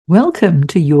Welcome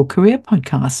to Your Career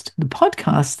Podcast, the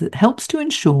podcast that helps to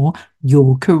ensure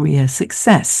your career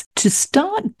success. To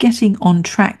start getting on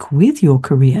track with your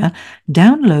career,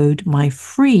 download my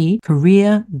free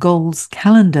career goals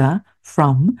calendar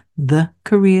from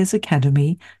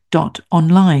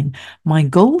thecareersacademy.online. My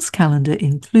goals calendar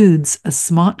includes a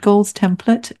SMART goals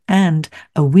template and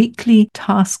a weekly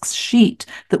tasks sheet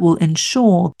that will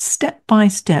ensure step by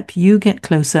step you get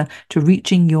closer to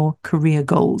reaching your career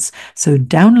goals. So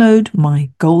download my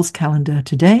goals calendar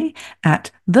today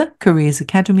at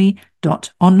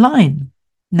thecareersacademy.online.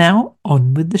 Now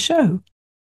on with the show.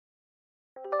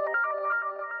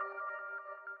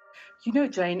 You know,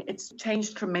 Jane, it's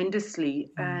changed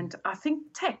tremendously. And I think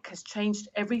tech has changed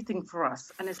everything for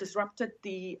us and has disrupted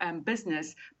the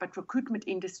business, but recruitment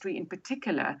industry in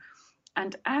particular.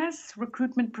 And as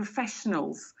recruitment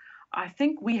professionals, I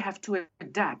think we have to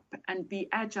adapt and be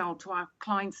agile to our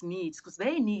clients' needs because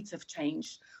their needs have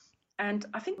changed. And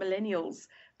I think millennials,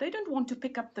 they don't want to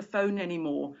pick up the phone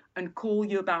anymore and call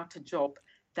you about a job.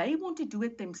 They want to do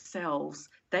it themselves.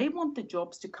 They want the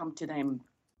jobs to come to them.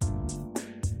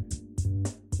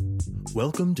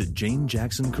 Welcome to Jane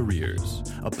Jackson Careers,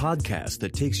 a podcast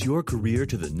that takes your career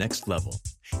to the next level.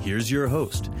 Here's your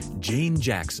host, Jane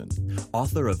Jackson,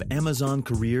 author of Amazon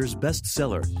Careers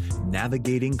bestseller,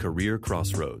 Navigating Career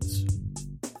Crossroads.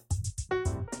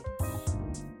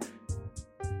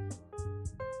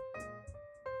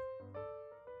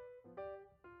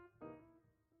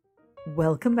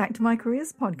 Welcome back to my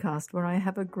Careers Podcast, where I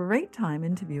have a great time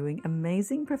interviewing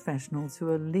amazing professionals who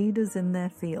are leaders in their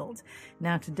field.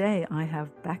 Now, today I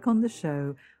have back on the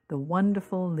show the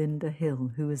wonderful Linda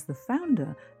Hill, who is the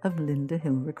founder of Linda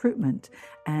Hill Recruitment.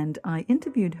 And I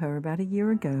interviewed her about a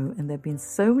year ago, and there have been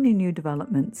so many new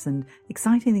developments and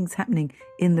exciting things happening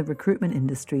in the recruitment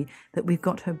industry that we've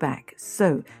got her back.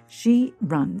 So she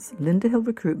runs Linda Hill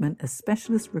Recruitment, a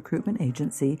specialist recruitment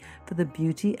agency for the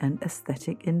beauty and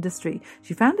aesthetic industry.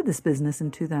 She founded this business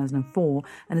in 2004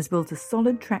 and has built a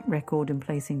solid track record in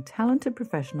placing talented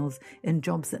professionals in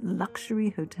jobs at luxury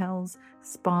hotels,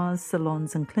 spas,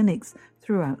 salons, and clinics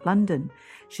throughout London.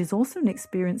 She's also an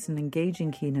experienced and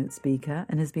engaging keynote speaker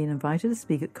and has been invited to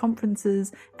speak at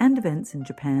conferences and events in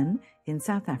Japan, in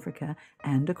South Africa,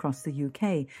 and across the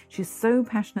UK. She's so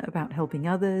passionate about helping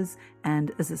others,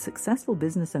 and as a successful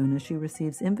business owner, she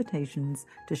receives invitations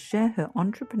to share her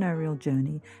entrepreneurial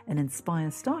journey and inspire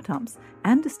startups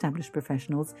and established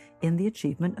professionals in the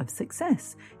achievement of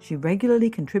success. She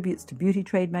regularly contributes to beauty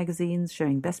trade magazines,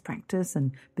 sharing best practice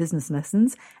and business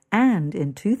lessons, and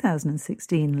in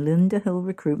 2016, Linda Hill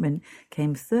Recruitment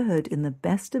came third in the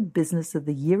Best of Business of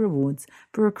the Year awards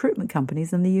for recruitment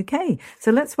companies in the UK.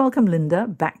 So let's welcome Linda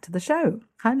back to the show.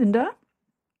 Hi, Linda.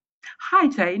 Hi,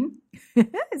 Jane.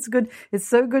 It's good. It's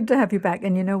so good to have you back.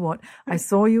 And you know what? I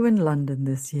saw you in London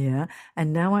this year,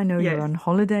 and now I know you're on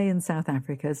holiday in South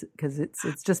Africa because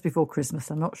it's just before Christmas.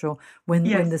 I'm not sure when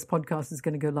this podcast is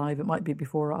going to go live. It might be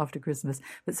before or after Christmas.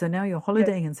 But so now you're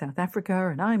holidaying in South Africa,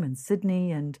 and I'm in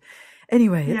Sydney. And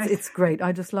anyway, it's great.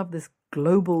 I just love this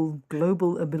global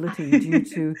ability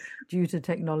due to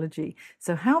technology.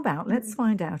 So how about let's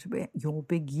find out about your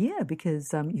big year,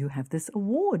 because you have this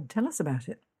award. Tell us about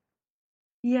it.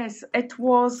 Yes, it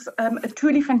was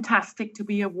truly fantastic to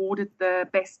be awarded the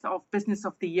Best of Business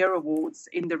of the Year awards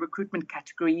in the recruitment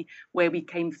category, where we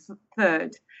came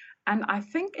third. And I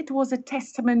think it was a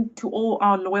testament to all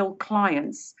our loyal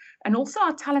clients and also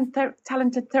our talented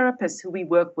therapists who we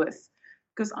work with.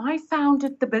 Because I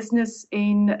founded the business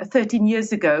 13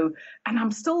 years ago, and I'm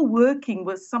still working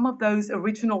with some of those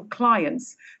original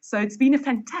clients. So it's been a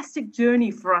fantastic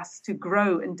journey for us to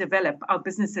grow and develop our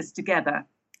businesses together.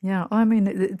 Yeah, I mean,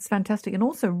 it's fantastic, and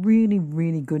also really,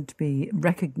 really good to be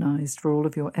recognized for all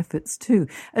of your efforts too.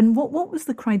 And what was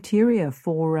the criteria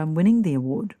for winning the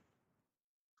award?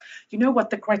 You know what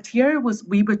the criteria was?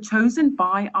 We were chosen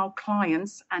by our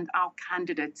clients and our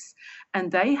candidates, and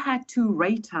they had to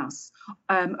rate us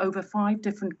over 5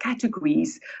 different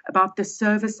categories about the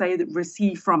service they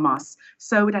received from us.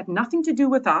 So it had nothing to do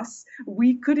with us.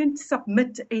 We couldn't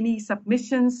submit any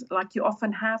submissions like you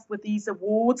often have with these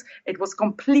awards. It was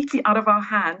completely out of our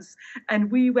hands, and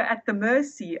we were at the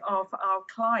mercy of our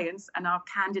clients and our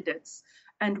candidates.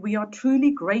 And we are truly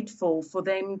grateful for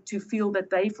them to feel that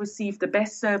they've received the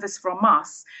best service from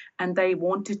us, and they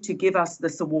wanted to give us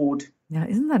this award. Yeah,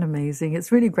 isn't that amazing?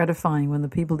 It's really gratifying when the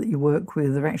people that you work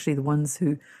with are actually the ones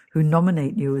who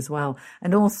nominate you as well.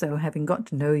 And also, having got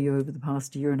to know you over the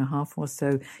past year and a half or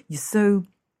so, you're so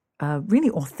really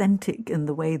authentic in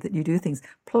the way that you do things,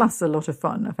 plus a lot of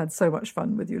fun. I've had so much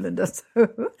fun with you, Linda.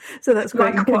 So that's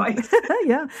great. Likewise.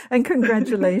 Yeah, and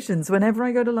congratulations. Whenever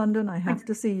I go to London, I have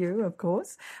to see you, of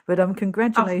course. But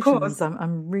congratulations. Of course.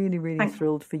 I'm really, really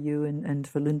thrilled for you and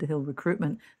for Linda Hill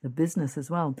Recruitment, the business as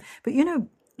well. But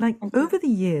like over the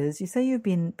years, you say you've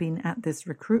been at this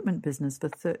recruitment business for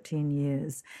 13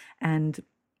 years, and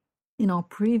in our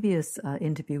previous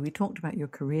interview, we talked about your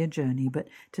career journey, but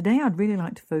today I'd really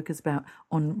like to focus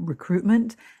on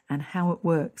recruitment and how it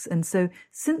works. And so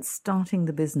since starting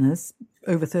the business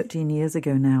over 13 years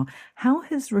ago now, how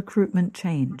has recruitment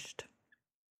changed?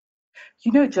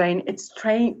 Jane, it's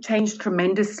changed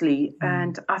tremendously.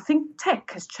 And I think tech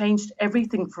has changed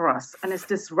everything for us and has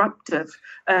disrupted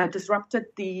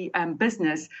the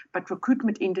business, but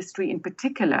recruitment industry in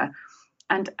particular.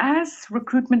 And as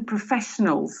recruitment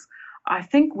professionals, I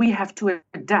think we have to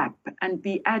adapt and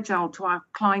be agile to our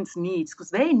clients' needs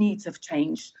because their needs have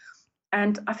changed.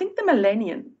 And I think the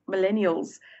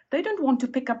millennials, they don't want to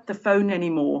pick up the phone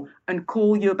anymore and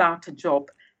call you about a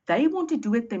job. They want to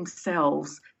do it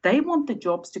themselves. They want the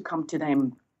jobs to come to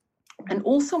them. And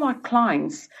also our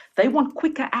clients, they want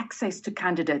quicker access to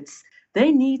candidates.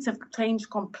 Their needs have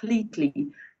changed completely.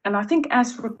 And I think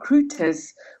as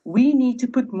recruiters, we need to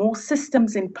put more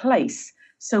systems in place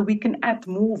so we can add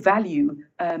more value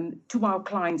to our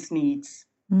clients' needs.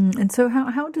 And so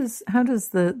how does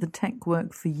the tech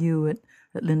work for you at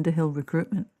Linda Hill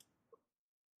Recruitment?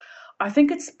 I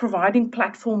think it's providing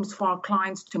platforms for our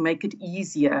clients to make it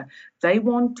easier. They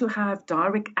want to have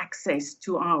direct access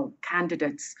to our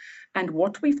candidates. And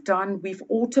what we've done, we've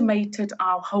automated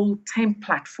our whole temp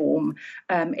platform.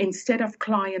 Instead of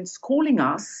clients calling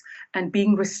us and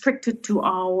being restricted to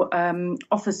our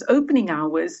office opening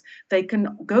hours, they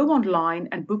can go online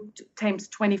and book temps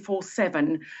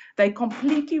 24/7. They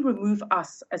completely remove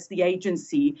us as the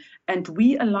agency, and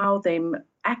we allow them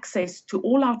access to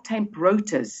all our temp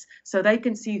rotas so they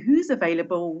can see who's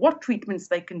available, what treatments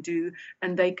they can do,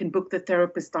 and they can book the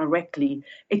therapist directly.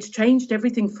 It's changed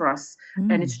everything for us,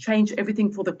 and it's changed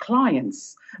everything for the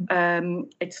clients.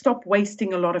 It stopped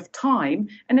wasting a lot of time,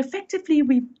 and effectively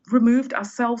we removed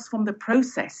ourselves from the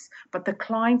process, but the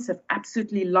clients have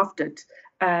absolutely loved it,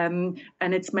 and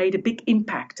it's made a big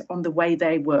impact on the way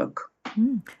they work.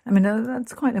 I mean,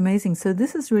 that's quite amazing. So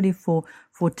this is really for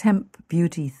temp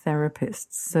beauty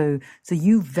therapists. So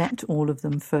you vet all of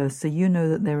them first. So you know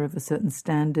that they're of a certain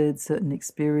standard, certain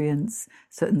experience,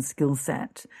 certain skill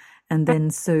set. And then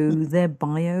so their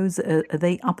bios, are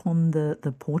they up on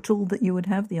the portal that you would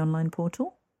have, the online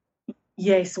portal?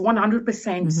 Yes,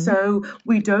 100%. So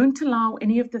we don't allow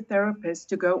any of the therapists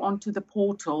to go onto the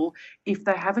portal if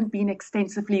they haven't been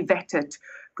extensively vetted.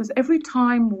 Because every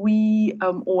time we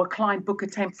or a client book a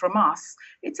temp from us,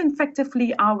 it's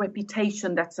effectively our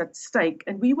reputation that's at stake,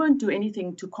 and we won't do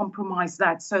anything to compromise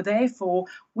that. So therefore,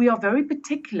 we are very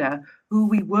particular who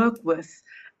we work with.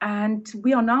 And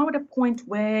we are now at a point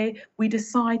where we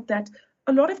decide that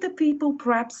a lot of the people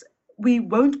perhaps we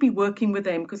won't be working with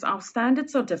them because our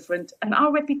standards are different and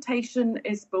our reputation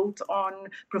is built on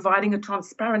providing a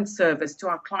transparent service to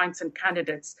our clients and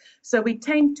candidates. So we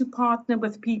tend to partner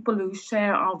with people who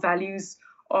share our values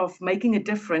of making a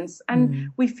difference.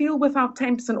 And we feel with our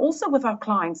temps and also with our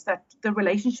clients that the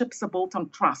relationships are built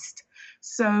on trust.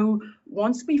 So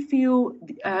once we feel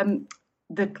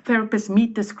the therapists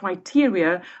meet this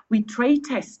criteria, we trade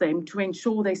test them to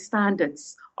ensure their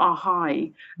standards are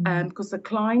high, because the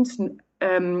clients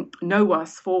know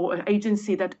us for an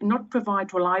agency that not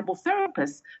provide reliable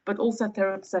therapists, but also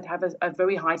therapists that have a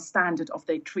very high standard of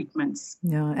their treatments.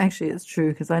 Yeah, actually it's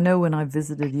true, because I know when I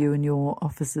visited you in your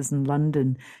offices in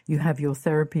London, you have your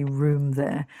therapy room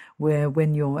there, where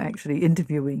when you're actually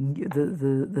interviewing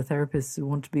the therapists who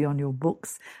want to be on your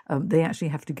books, they actually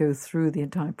have to go through the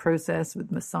entire process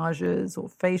with massages or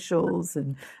facials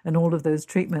and all of those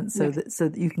treatments so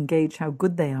that you can gauge how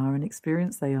good they are and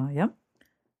experienced they are, yeah?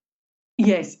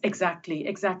 Yes,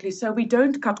 exactly. So we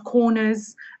don't cut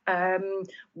corners.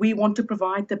 We want to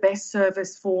provide the best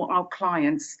service for our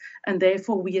clients, and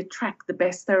therefore we attract the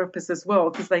best therapists as well,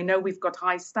 because they know we've got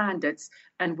high standards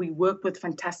and we work with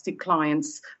fantastic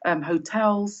clients,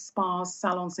 hotels, spas,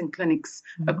 salons and clinics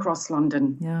across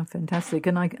London. Yeah, fantastic.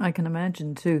 And I can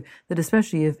imagine too that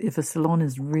especially if a salon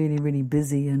is really, really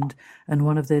busy and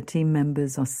one of their team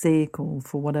members are sick or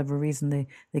for whatever reason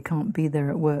they can't be there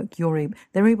at work,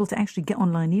 they're able to actually get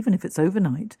online, even if it's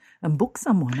overnight, and book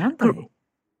someone, aren't they?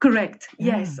 Correct.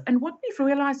 Yes. And what we've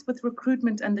realized with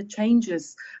recruitment and the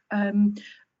changes,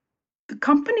 the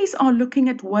companies are looking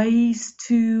at ways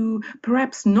to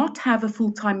perhaps not have a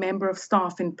full-time member of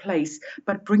staff in place,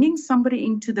 but bringing somebody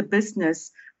into the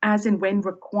business as and when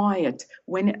required,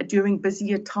 when during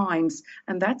busier times.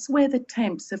 And that's where the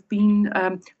temps have been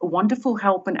a wonderful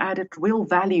help and added real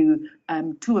value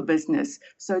to a business.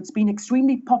 So it's been an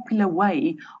extremely popular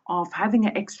way of having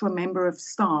an extra member of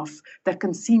staff that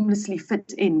can seamlessly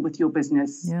fit in with your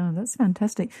business. Yeah, that's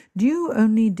fantastic. Do you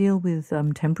only deal with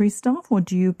temporary staff, or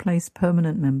do you place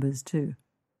permanent members too?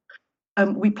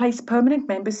 We place permanent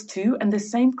members too, and the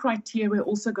same criteria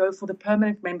also go for the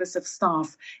permanent members of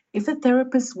staff. If a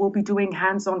therapist will be doing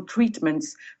hands-on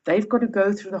treatments, they've got to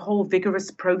go through the whole vigorous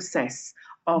process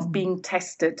of being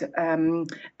tested, and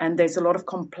there's a lot of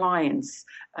compliance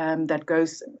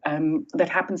that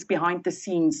happens behind the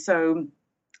scenes. So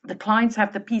the clients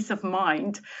have the peace of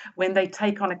mind when they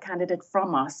take on a candidate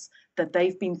from us that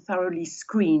they've been thoroughly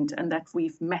screened and that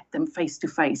we've met them face to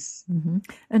face.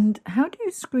 And how do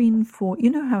you screen for,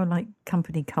 you know how like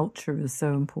company culture is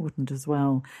so important as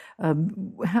well.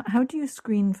 How do you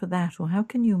screen for that, or how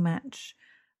can you match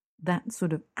that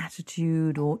sort of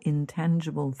attitude or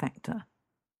intangible factor?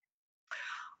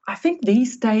 I think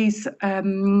these days,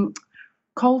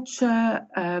 culture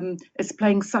is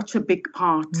playing such a big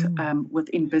part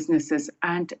within businesses,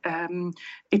 and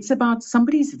it's about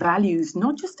somebody's values,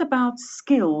 not just about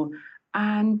skill.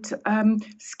 And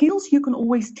skills you can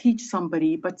always teach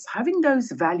somebody, but having those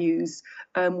values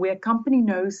where a company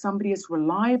knows somebody is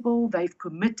reliable, they've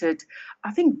committed,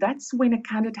 I think that's when a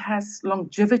candidate has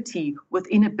longevity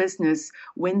within a business,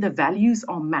 when the values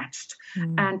are matched.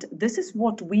 And this is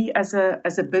what we as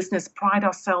a business pride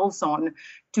ourselves on,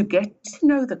 to get to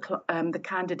know the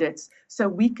candidates so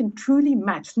we can truly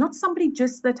match, not somebody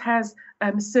just that has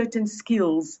certain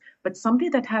skills, but somebody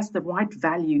that has the right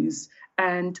values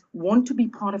and want to be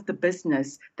part of the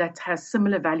business that has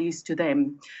similar values to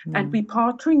them. And we're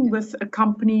partnering with a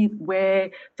company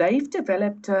where they've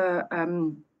developed a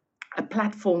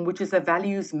platform which is a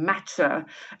values matcher.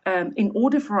 In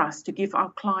order for us to give our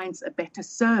clients a better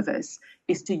service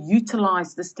is to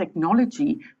utilize this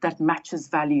technology that matches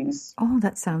values. Oh,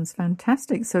 that sounds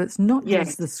fantastic. So it's not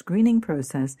just the screening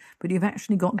process, but you've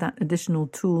actually got that additional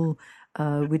tool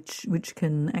which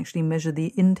can actually measure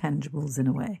the intangibles in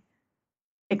a way.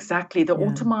 Exactly. The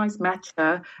automized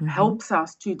matcher helps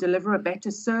us to deliver a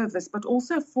better service, but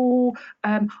also for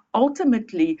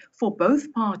ultimately for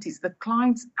both parties, the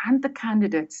clients and the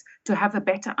candidates, to have a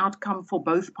better outcome for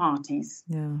both parties.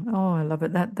 Yeah. Oh, I love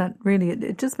it. That really,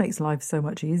 it just makes life so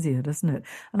much easier, doesn't it?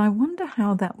 And I wonder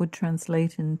how that would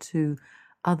translate into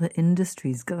other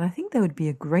industries, because I think there would be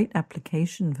a great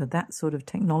application for that sort of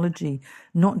technology,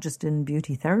 not just in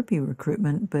beauty therapy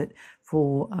recruitment, but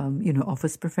for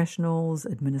office professionals,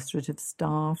 administrative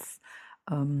staff,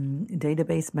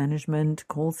 database management,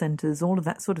 call centers, all of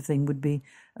that sort of thing would be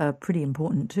pretty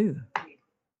important too.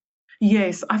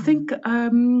 Yes, I think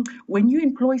when you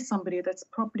employ somebody, that's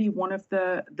probably one of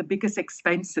the biggest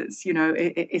expenses,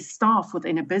 is staff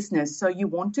within a business. So you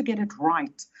want to get it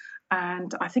right.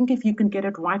 And I think if you can get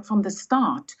it right from the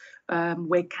start,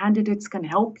 where candidates can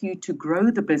help you to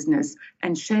grow the business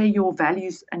and share your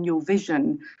values and your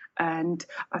vision, and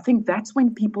I think that's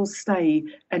when people stay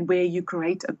and where you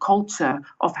create a culture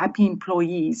of happy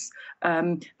employees.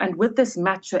 And with this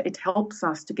matcher, it helps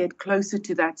us to get closer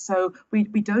to that. So we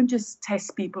don't just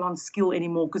test people on skill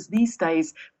anymore, because these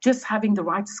days, just having the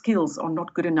right skills are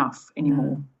not good enough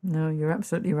anymore. No, you're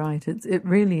absolutely right. It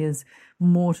really is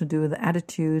more to do with the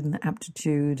attitude and the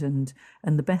aptitude and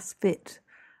the best fit.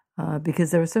 Because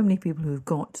there are so many people who've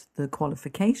got the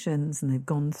qualifications and they've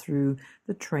gone through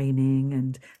the training,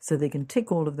 and so they can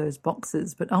tick all of those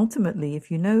boxes. But ultimately, if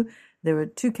you know there are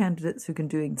two candidates who can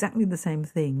do exactly the same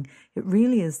thing, it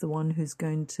really is the one who's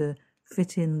going to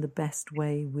fit in the best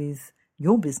way with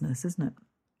your business, isn't it?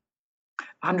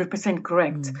 100%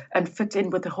 correct, and fit in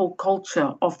with the whole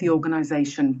culture of the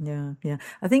organization. Yeah.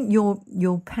 I think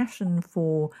your passion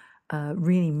for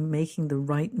really making the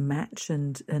right match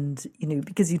and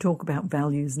because you talk about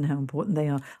values and how important they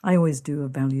are. I always do a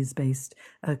values-based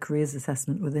careers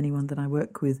assessment with anyone that I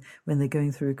work with when they're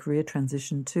going through a career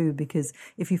transition too, because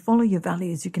if you follow your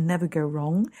values, you can never go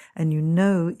wrong. And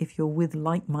if you're with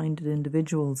like-minded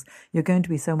individuals, you're going to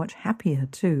be so much happier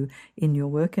too in your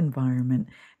work environment.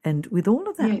 And with all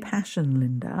of that passion,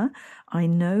 Linda, I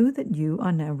know that you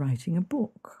are now writing a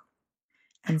book.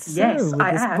 And so with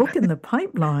this book in the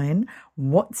pipeline,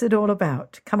 what's it all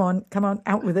about? Come on,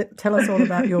 out with it. Tell us all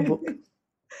about your book.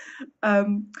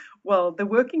 Well, the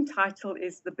working title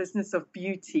is The Business of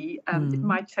Beauty. It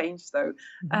might change though.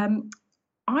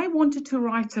 I wanted to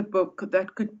write a book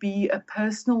that could be a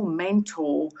personal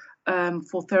mentor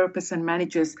for therapists and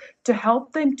managers to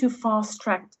help them to fast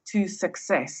track to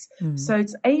success. So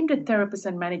it's aimed at therapists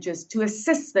and managers to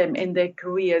assist them in their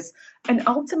careers, and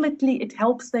ultimately it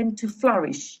helps them to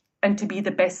flourish and to be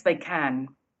the best they can.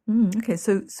 Okay,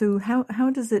 so how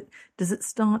does it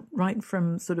start right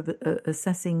from sort of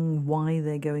assessing why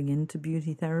they're going into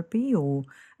beauty therapy, or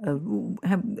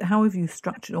how have you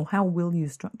structured, or how will you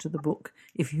structure the book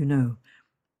if you know?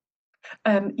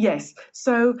 Yes.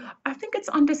 So I think it's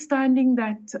understanding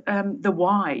that the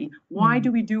why. Why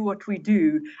do we do what we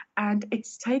do? And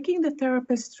it's taking the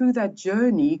therapist through that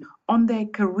journey on their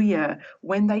career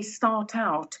when they start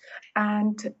out.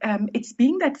 And it's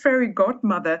being that fairy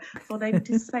godmother for them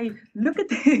to say, look at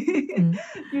this,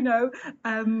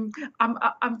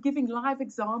 I'm giving live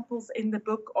examples in the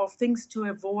book of things to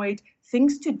avoid,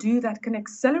 things to do that can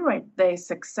accelerate their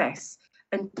success,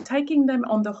 and taking them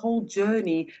on the whole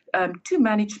journey to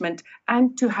management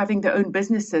and to having their own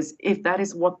businesses, if that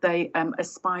is what they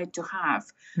aspire to have.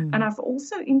 And I've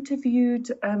also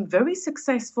interviewed very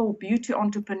successful beauty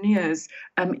entrepreneurs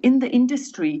in the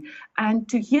industry, and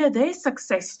to hear their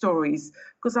success stories,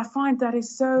 because I find that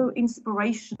is so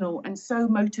inspirational and so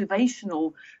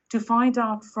motivational to find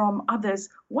out from others,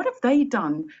 what have they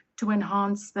done to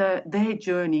enhance their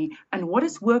journey, and what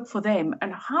has worked for them,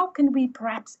 and how can we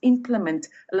perhaps implement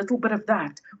a little bit of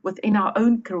that within our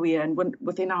own career and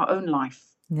within our own life.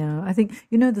 Yeah, I think,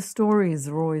 the stories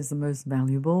are always the most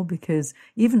valuable, because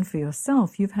even for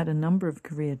yourself, you've had a number of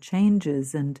career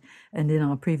changes. And in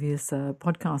our previous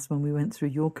podcast, when we went through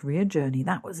your career journey,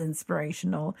 that was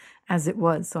inspirational as it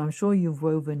was. So I'm sure you've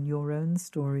woven your own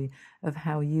story of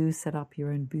how you set up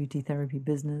your own beauty therapy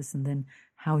business, and then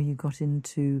how you got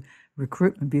into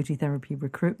recruitment, beauty therapy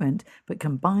recruitment, but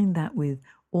combine that with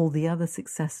all the other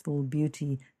successful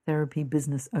beauty therapy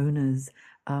business owners.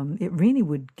 It really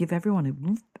would give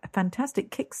everyone a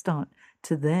fantastic kickstart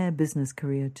to their business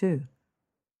career too.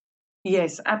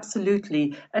 Yes,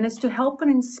 absolutely, and it's to help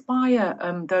and inspire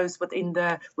those within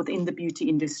the beauty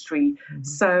industry.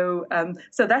 So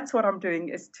that's what I'm doing,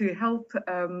 is to help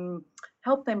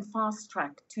them fast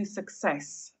track to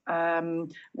success.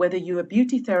 Whether you're a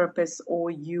beauty therapist, or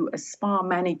you a spa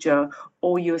manager,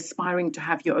 or you're aspiring to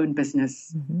have your own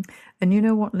business. And you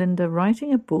know what, Linda,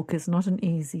 writing a book is not an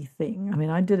easy thing. I mean,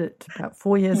 I did it about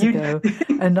 4 years ago,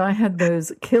 and I had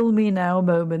those kill me now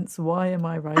moments. Why am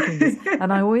I writing this?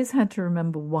 And I always had to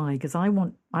remember why, because I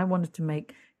wanted to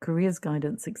make careers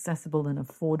guidance accessible and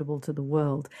affordable to the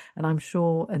world. And I'm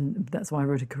sure, and that's why I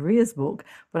wrote a careers book,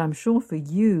 but I'm sure for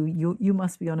you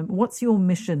must be on what's your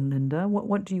mission, Linda?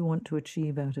 What do you want to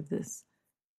achieve out of this?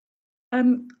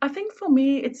 I think for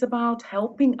me, it's about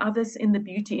helping others in the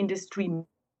beauty industry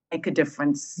make a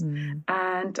difference.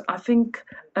 And I think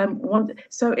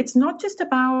so it's not just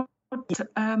about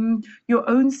your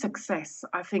own success.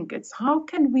 I think it's how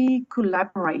can we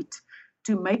collaborate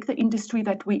to make the industry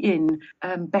that we're in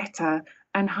better,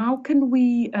 and how can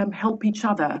we help each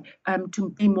other to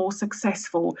be more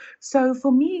successful. So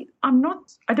for me, I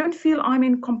don't feel I'm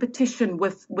in competition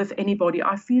with anybody.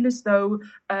 I feel as though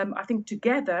I think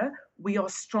together we are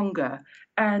stronger.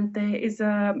 And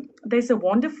there's a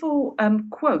wonderful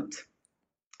quote,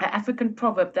 an African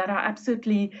proverb that I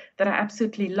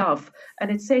absolutely love, and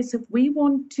it says, if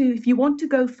you want to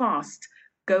go fast,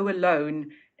 go alone,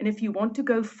 and if you want to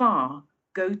go far,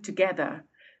 go together.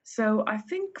 So I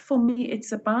think for me,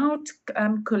 it's about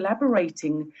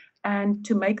collaborating and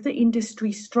to make the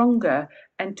industry stronger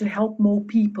and to help more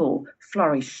people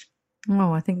flourish.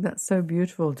 Oh, I think that's so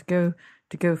beautiful, to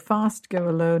go fast, go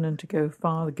alone, and to go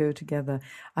far, go together.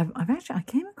 I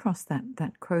came across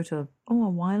that quote a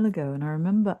while ago, and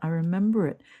I remember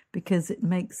it because it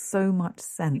makes so much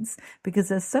sense, because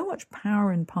there's so much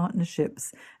power in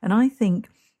partnerships. And I think,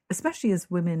 especially as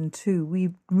women too, we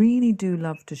really do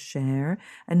love to share,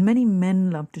 and many men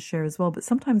love to share as well. But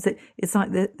sometimes it's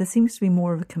like there seems to be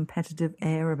more of a competitive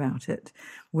air about it.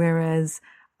 Whereas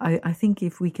I think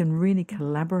if we can really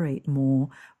collaborate more,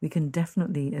 we can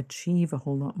definitely achieve a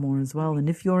whole lot more as well. And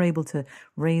if you're able to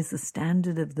raise the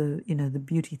standard of the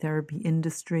beauty therapy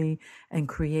industry and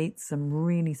create some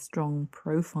really strong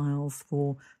profiles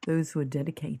for those who are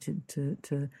dedicated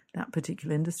to that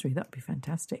particular industry, that would be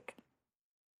fantastic.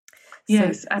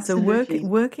 Yes, absolutely. So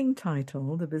working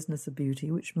title, The Business of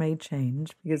Beauty, which may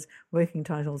change because working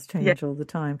titles change all the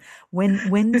time.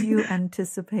 When do you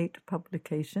anticipate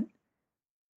publication?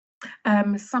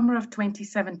 Summer of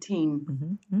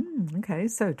 2017. Okay,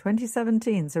 so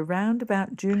 2017. So round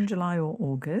about June, July, or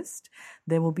August,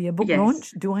 there will be a book launch.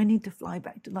 Do I need to fly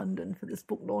back to London for this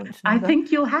book launch? I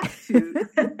think you'll have to.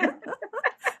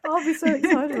 I'll be so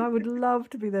excited. I would love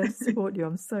to be there to support you.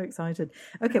 I'm so excited.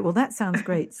 Okay, well, that sounds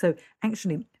great. So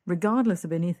actually, regardless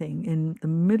of anything, in the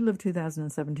middle of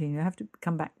 2017, you have to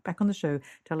come back on the show,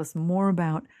 tell us more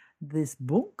about this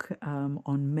book on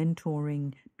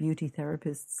mentoring beauty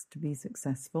therapists to be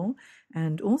successful,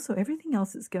 and also everything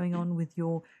else that's going on with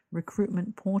your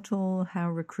recruitment portal,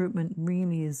 how recruitment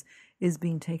really is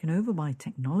being taken over by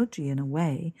technology in a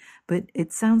way. But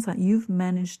it sounds like you've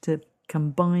managed to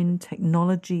combine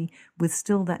technology with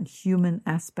still that human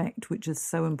aspect, which is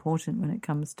so important when it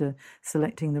comes to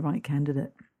selecting the right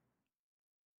candidate.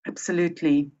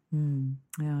 Absolutely.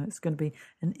 Yeah, it's going to be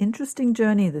an interesting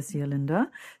journey this year,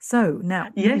 Linda. So now,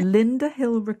 Yes.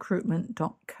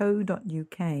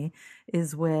 lindahillrecruitment.co.uk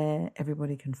is where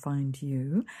everybody can find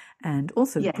you, and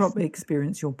also Yes. probably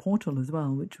experience your portal as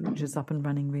well, which is up and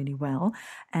running really well.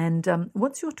 And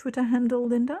what's your Twitter handle,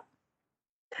 Linda?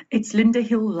 It's Linda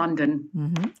Hill London.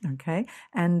 Okay.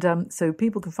 And so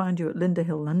people can find you at Linda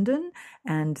Hill London,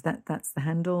 and that's the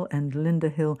handle, and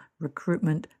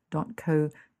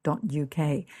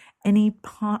lindahillrecruitment.co.uk. Any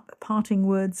parting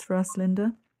words for us,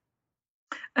 Linda?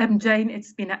 Jane,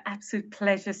 it's been an absolute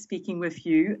pleasure speaking with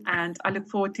you, and I look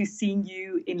forward to seeing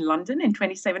you in London in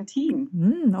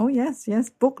 2017. Oh, yes.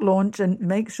 Book launch, and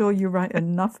make sure you write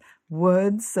enough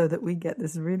words so that we get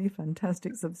this really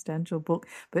fantastic, substantial book.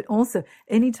 But also,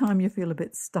 anytime you feel a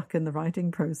bit stuck in the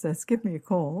writing process, give me a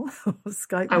call or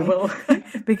Skype me. I will.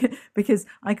 because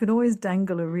I could always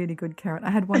dangle a really good carrot. I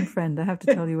had one friend, I have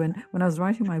to tell you, when I was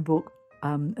writing my book,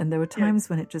 and there were times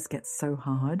when it just gets so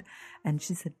hard. And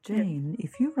she said, Jane,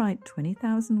 if you write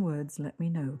 20,000 words, let me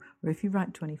know. Or if you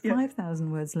write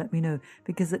 25,000 words, let me know.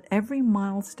 Because at every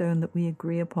milestone that we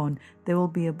agree upon, there will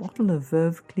be a bottle of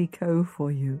Veuve Clicquot for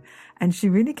you. And she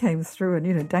really came through,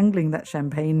 and, dangling that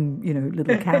champagne,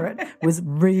 little carrot was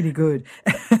really good.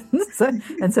 So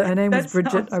her name was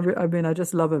Bridget. I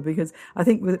just love her, because I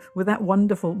think with that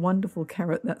wonderful, wonderful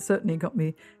carrot, that certainly got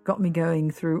me going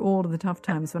through all of the tough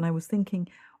times when I was thinking,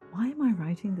 why am I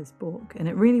writing this book? And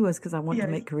it really was because I want to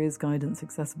make careers guidance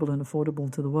accessible and affordable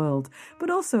to the world. But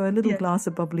also a little glass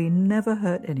of bubbly never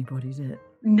hurt anybody, did it?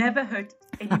 Never hurt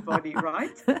anybody,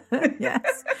 right?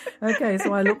 Yes. Okay,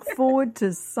 so I look forward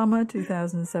to summer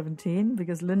 2017,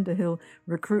 because Linda Hill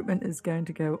Recruitment is going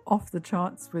to go off the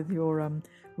charts with your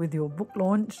book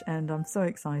launch, and I'm so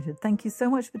excited. Thank you so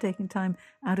much for taking time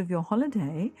out of your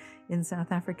holiday in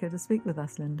South Africa to speak with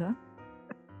us, Linda.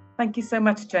 Thank you so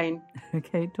much, Jane.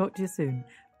 Okay, talk to you soon.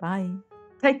 Bye.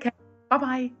 Take care.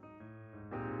 Bye-bye.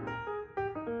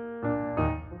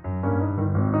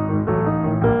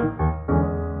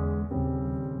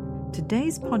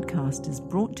 Today's podcast is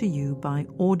brought to you by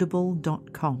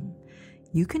Audible.com.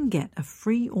 You can get a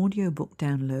free audiobook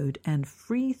download and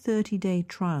free 30-day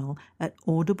trial at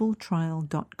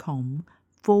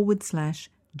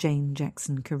audibletrial.com/Jane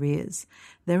Jackson Careers.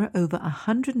 There are over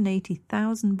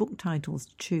 180,000 book titles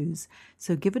to choose,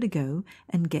 so give it a go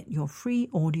and get your free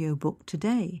audiobook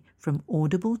today from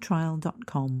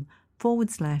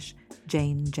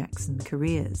audibletrial.com/Jane Jackson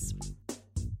Careers.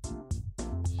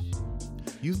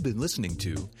 You've been listening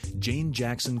to Jane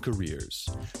Jackson Careers.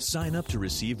 Sign up to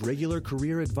receive regular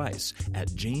career advice at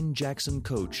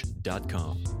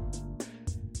janejacksoncoach.com.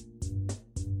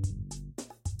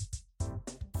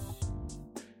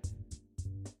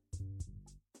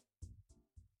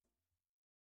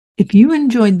 If you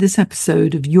enjoyed this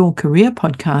episode of Your Career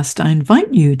Podcast, I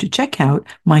invite you to check out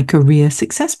my Career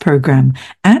Success Program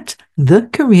at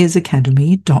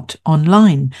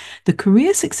thecareersacademy.online. The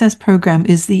Career Success Program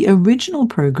is the original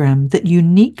program that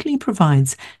uniquely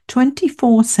provides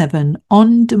 24/7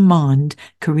 on-demand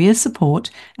career support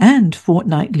and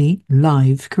fortnightly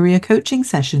live career coaching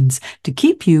sessions to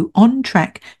keep you on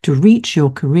track to reach your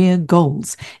career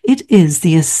goals. It is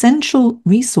the essential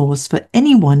resource for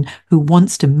anyone who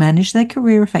wants to manage their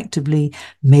career effectively,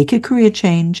 make a career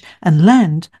change, and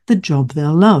land the job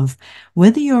they'll love.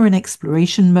 Whether you're in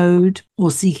exploration mode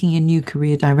or seeking a new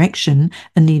career direction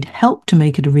and need help to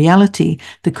make it a reality,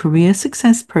 the Career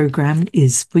Success Program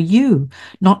is for you.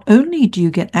 Not only do you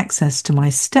get access to my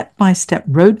step-by-step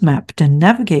roadmap to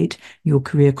navigate your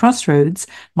career crossroads,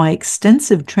 my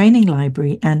extensive training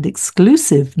library and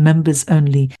exclusive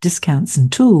members-only discounts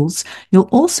and tools, you'll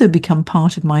also become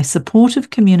part of my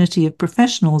supportive community of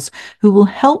professionals who will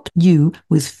help you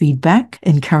with feedback,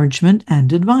 encouragement,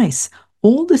 and advice.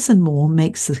 All this and more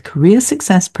makes the Career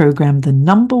Success Program the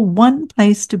number one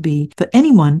place to be for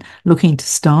anyone looking to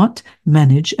start,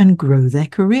 manage, and grow their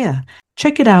career.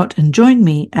 Check it out and join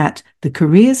me at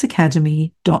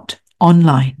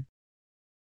thecareersacademy.online.